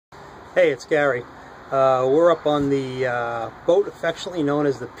Hey, it's Gary. We're up on the boat affectionately known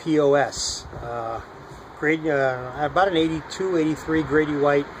as the POS. About an 82, 83 Grady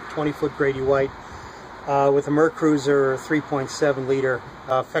White, 20-foot Grady White, with a Mercruiser 3.7 liter,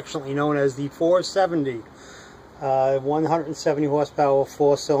 affectionately known as the 470. 170 horsepower,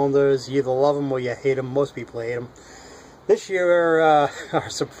 4 cylinders. You either love them or you hate them. Most people hate them. This year, our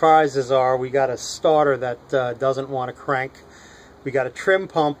surprises are we got a starter that doesn't want to crank. We got a trim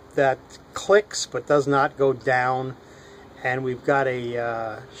pump that clicks but does not go down, and we've got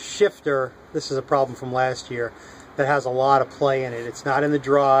a shifter. This is a problem from last year that has a lot of play in it. It's not in the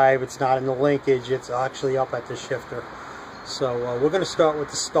drive, it's not in the linkage, it's actually up at the shifter. So we're going to start with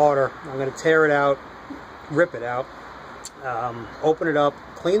the starter. I'm going to tear it out, rip it out, open it up,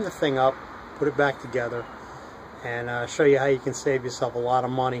 clean the thing up, put it back together, and show you how you can save yourself a lot of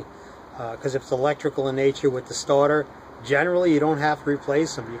money. Because if it's electrical in nature with the starter, generally you don't have to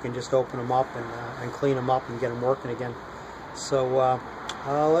replace them. You can just open them up and clean them up and get them working again. So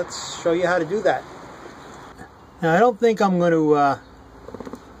let's show you how to do that. Now I don't think I'm going to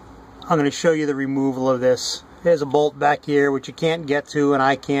show you the removal of this. There's a bolt back here which you can't get to and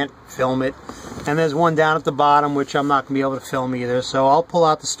I can't film it, and there's one down at the bottom which I'm not going to be able to film either. So I'll pull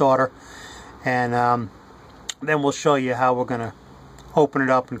out the starter and then we'll show you how we're going to open it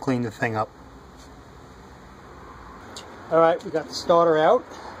up and clean the thing up. Alright, we got the starter out,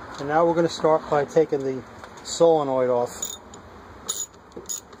 and now we're going to start by taking the solenoid off.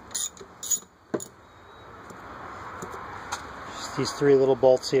 Just these three little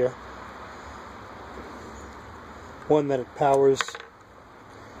bolts here. One that powers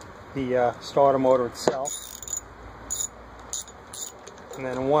the starter motor itself, and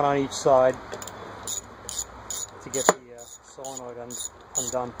then one on each side to get the solenoid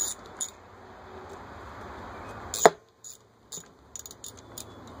undone.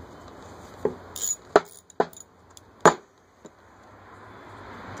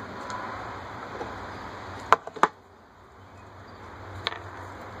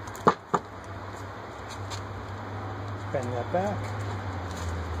 Bend that back.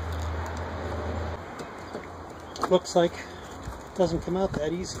 Looks like it doesn't come out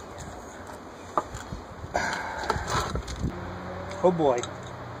that easy. Oh boy.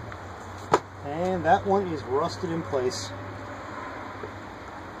 And that one is rusted in place.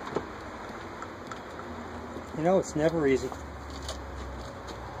 You know, it's never easy.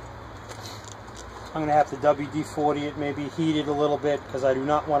 I'm going to have to WD-40 it, maybe heat it a little bit, because I do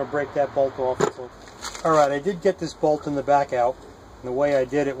not want to break that bolt off. Alright, I did get this bolt in the back out. And the way I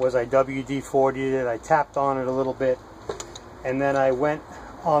did it was I WD-40'd it, I tapped on it a little bit, and then I went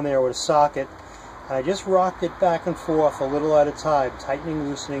on there with a socket, and I just rocked it back and forth a little at a time, tightening,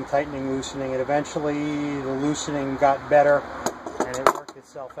 loosening, and eventually the loosening got better, and it worked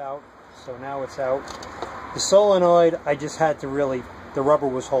itself out, so now it's out. The solenoid, I just had to really, the rubber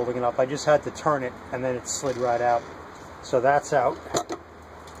was holding it up, I just had to turn it, and then it slid right out. So that's out.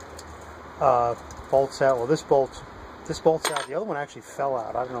 Bolts out. Well, this bolt's out. The other one actually fell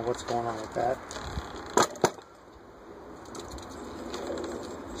out. I don't know what's going on with that.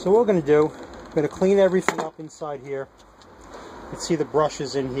 So what we're going to do, we're going to clean everything up inside here. You can see the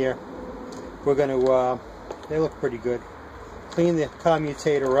brushes in here. We're going to, they look pretty good. Clean the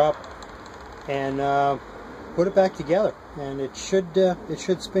commutator up and put it back together. And it should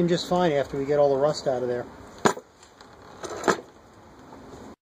spin just fine after we get all the rust out of there.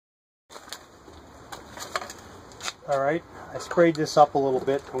 Alright, I sprayed this up a little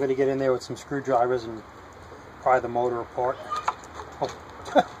bit. I'm going to get in there with some screwdrivers and pry the motor apart. Oh.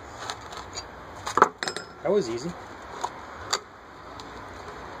 That was easy.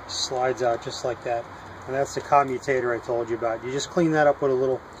 Slides out just like that. And that's the commutator I told you about. You just clean that up with a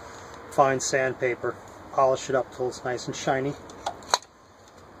little fine sandpaper. Polish it up till it's nice and shiny.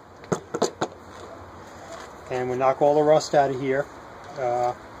 And we knock all the rust out of here.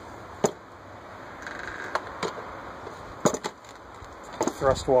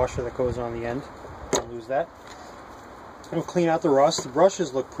 Thrust washer that goes on the end. Don't lose that. We'll clean out the rust. The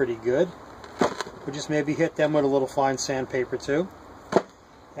brushes look pretty good. We'll just maybe hit them with a little fine sandpaper too.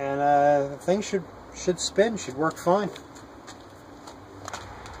 And the thing should spin, should work fine.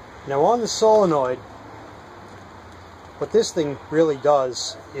 Now on the solenoid, what this thing really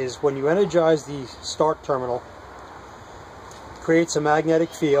does is when you energize the start terminal, it creates a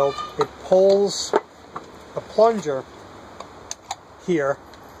magnetic field. It pulls a plunger here,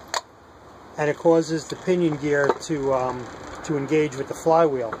 and it causes the pinion gear to engage with the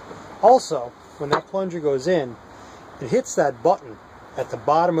flywheel. Also, when that plunger goes in, it hits that button at the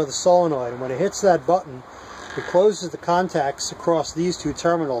bottom of the solenoid, and when it hits that button, It closes the contacts across these two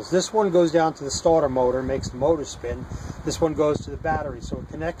terminals. This one goes down to the starter motor, makes the motor spin. This one goes to the battery, so it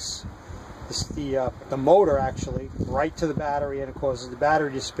connects the motor actually right to the battery, and it causes the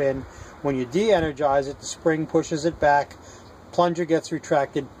battery to spin. When you de-energize it, the spring pushes it back, plunger gets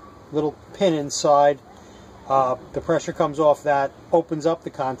retracted, little pin inside, the pressure comes off that, opens up the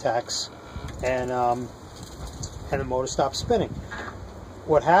contacts, and the motor stops spinning.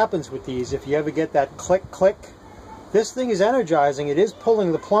 What happens with these, if you ever get that click click, this thing is energizing, it is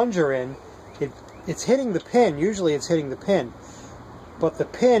pulling the plunger in, it's hitting the pin, usually it's hitting the pin, but the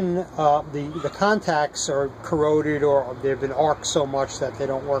pin, the contacts are corroded or they've been arced so much that they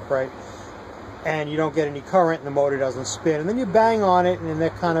don't work right, and you don't get any current and the motor doesn't spin, and then you bang on it and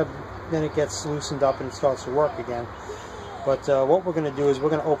then it gets loosened up and it starts to work again. But what we're going to do is we're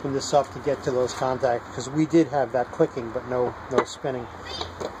going to open this up to get to those contacts, because we did have that clicking but no spinning.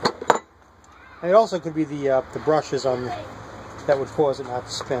 And it also could be the brushes on that would cause it not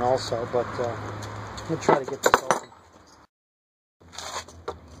to spin also, but I'm going to try to get this open.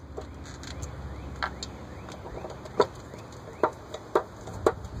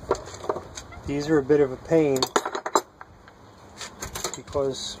 These are a bit of a pain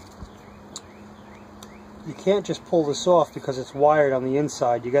because you can't just pull this off because it's wired on the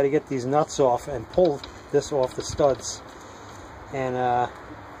inside. You got to get these nuts off and pull this off the studs. And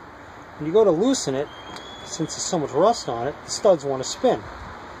when you go to loosen it, since there's so much rust on it, the studs want to spin.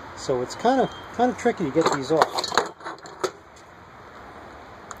 So it's kind of tricky to get these off.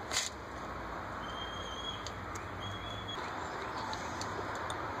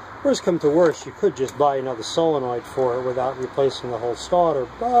 Worst come to worst, you could just buy another solenoid for it without replacing the whole starter,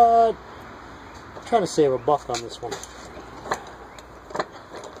 but I'm trying to save a buck on this one.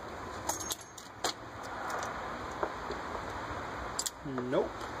 Nope.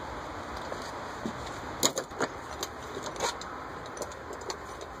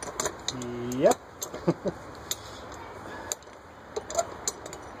 Yep.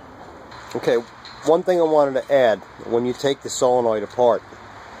 Okay, one thing I wanted to add, when you take the solenoid apart,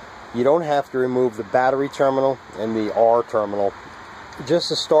 you don't have to remove the battery terminal and the R terminal, just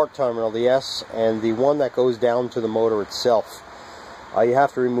the start terminal, the S, and the one that goes down to the motor itself. You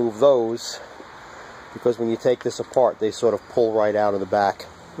have to remove those because when you take this apart, they sort of pull right out of the back.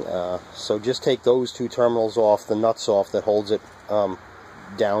 So just take those two terminals off, the nuts off that holds it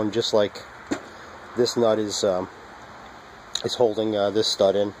down, just like this nut is holding this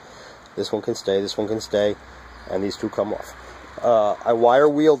stud in. This one can stay, this one can stay, and these two come off. I wire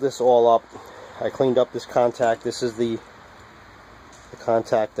wheeled this all up. I cleaned up this contact. This is the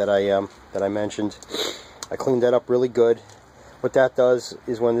contact that I mentioned. I cleaned that up really good. What that does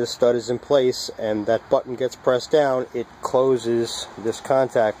is when this stud is in place and that button gets pressed down, it closes this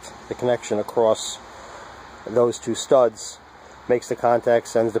contact, the connection across those two studs, makes the contact,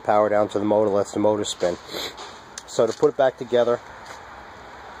 sends the power down to the motor, lets the motor spin. So to put it back together,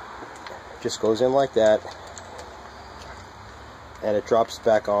 it just goes in like that, and it drops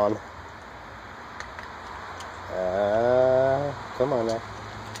back on. Come on now.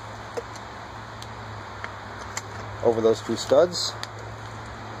 Over those two studs.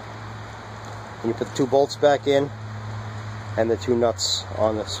 And you put the two bolts back in, and the two nuts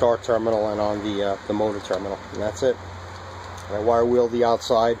on the start terminal and on the motor terminal. And that's it. And I wire wheel the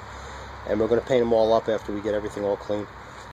outside, and we're going to paint them all up after we get everything all clean.